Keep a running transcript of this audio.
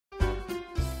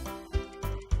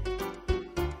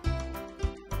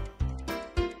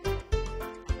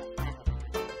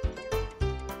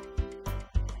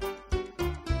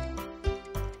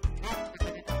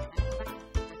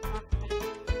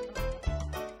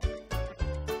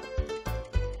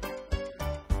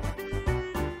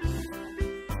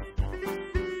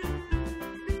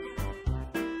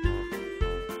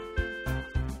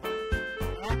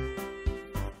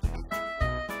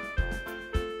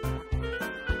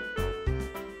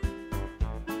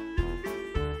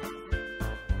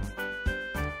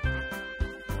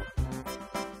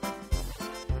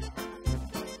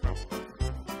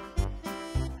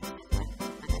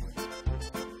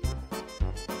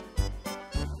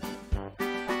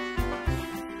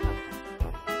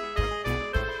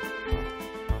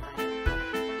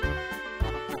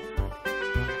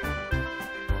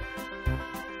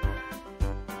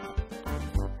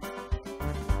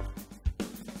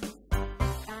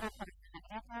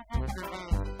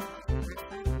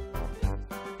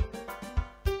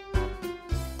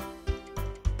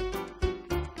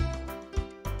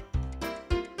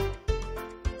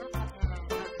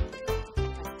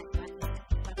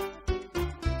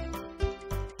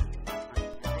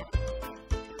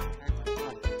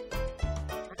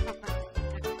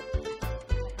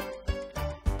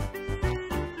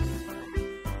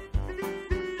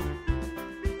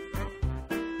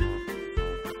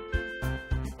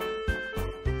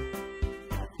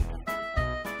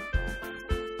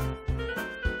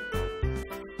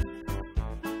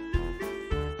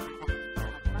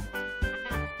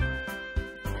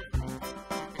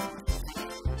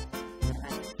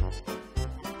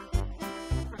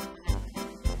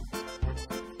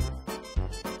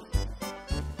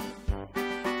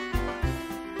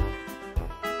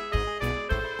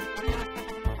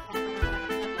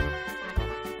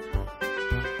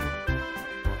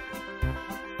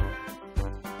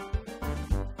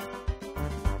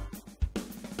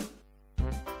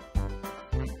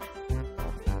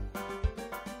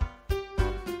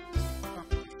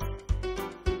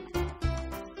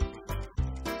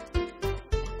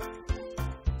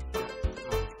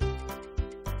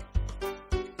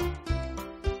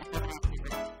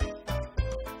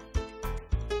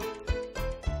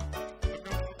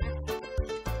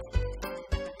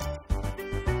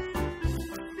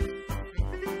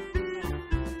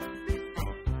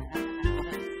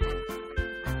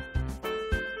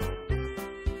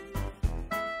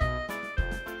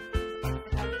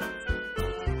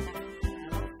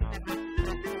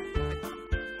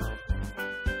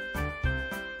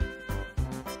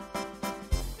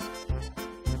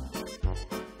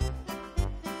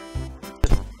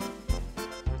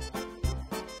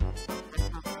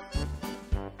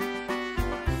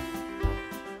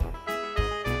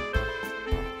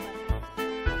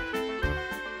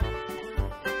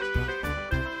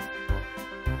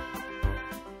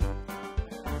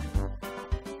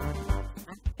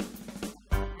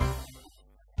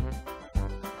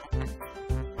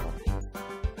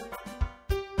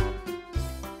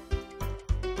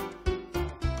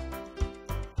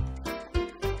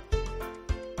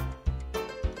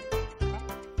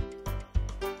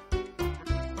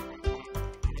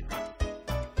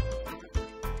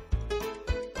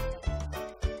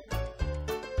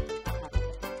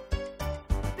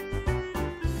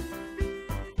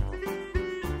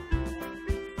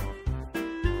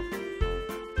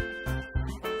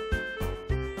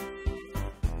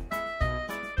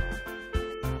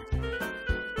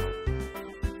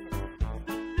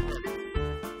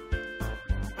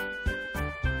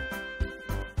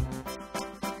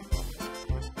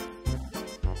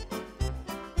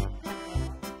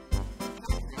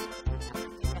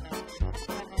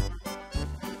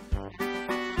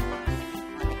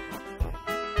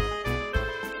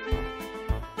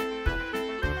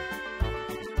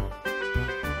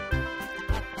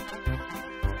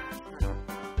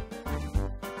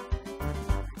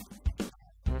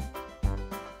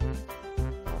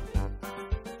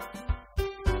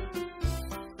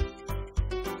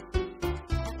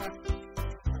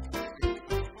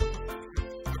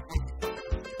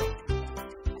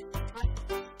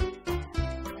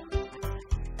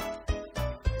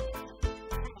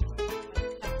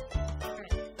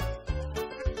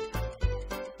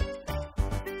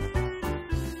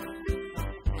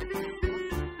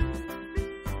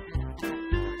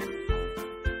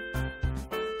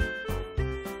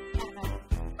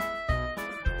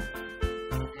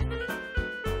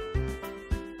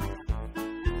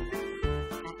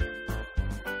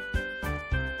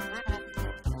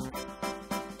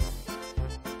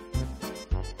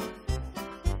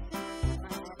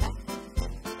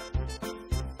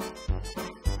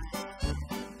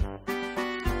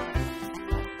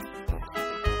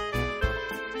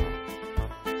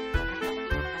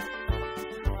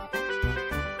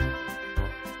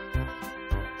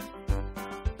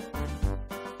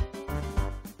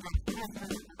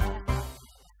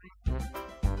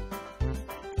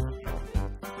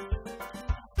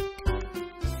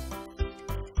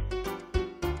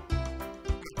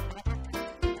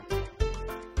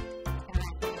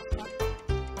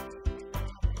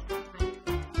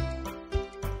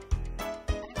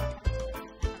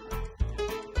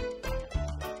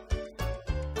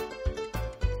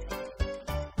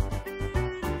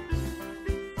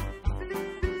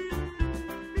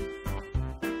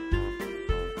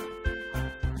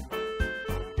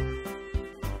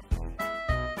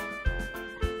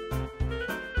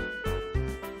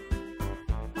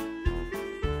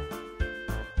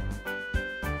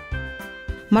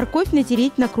Морковь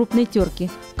натереть на крупной терке.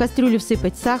 В кастрюлю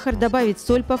всыпать сахар, добавить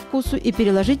соль по вкусу и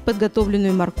переложить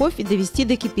подготовленную морковь и довести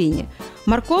до кипения.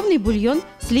 Морковный бульон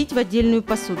слить в отдельную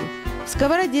посуду. В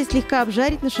сковороде слегка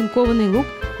обжарить нашинкованный лук,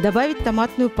 добавить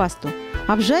томатную пасту.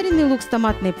 Обжаренный лук с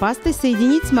томатной пастой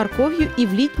соединить с морковью и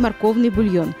влить в морковный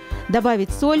бульон.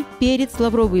 Добавить соль, перец,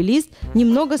 лавровый лист,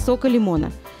 немного сока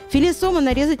лимона. Филе сома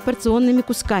нарезать порционными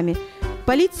кусками.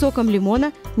 Полить соком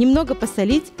лимона, немного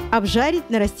посолить, обжарить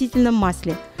на растительном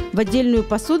масле. В отдельную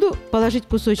посуду положить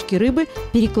кусочки рыбы,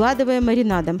 перекладывая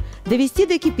маринадом. Довести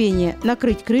до кипения,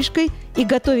 накрыть крышкой и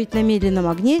готовить на медленном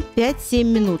огне 5-7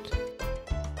 минут.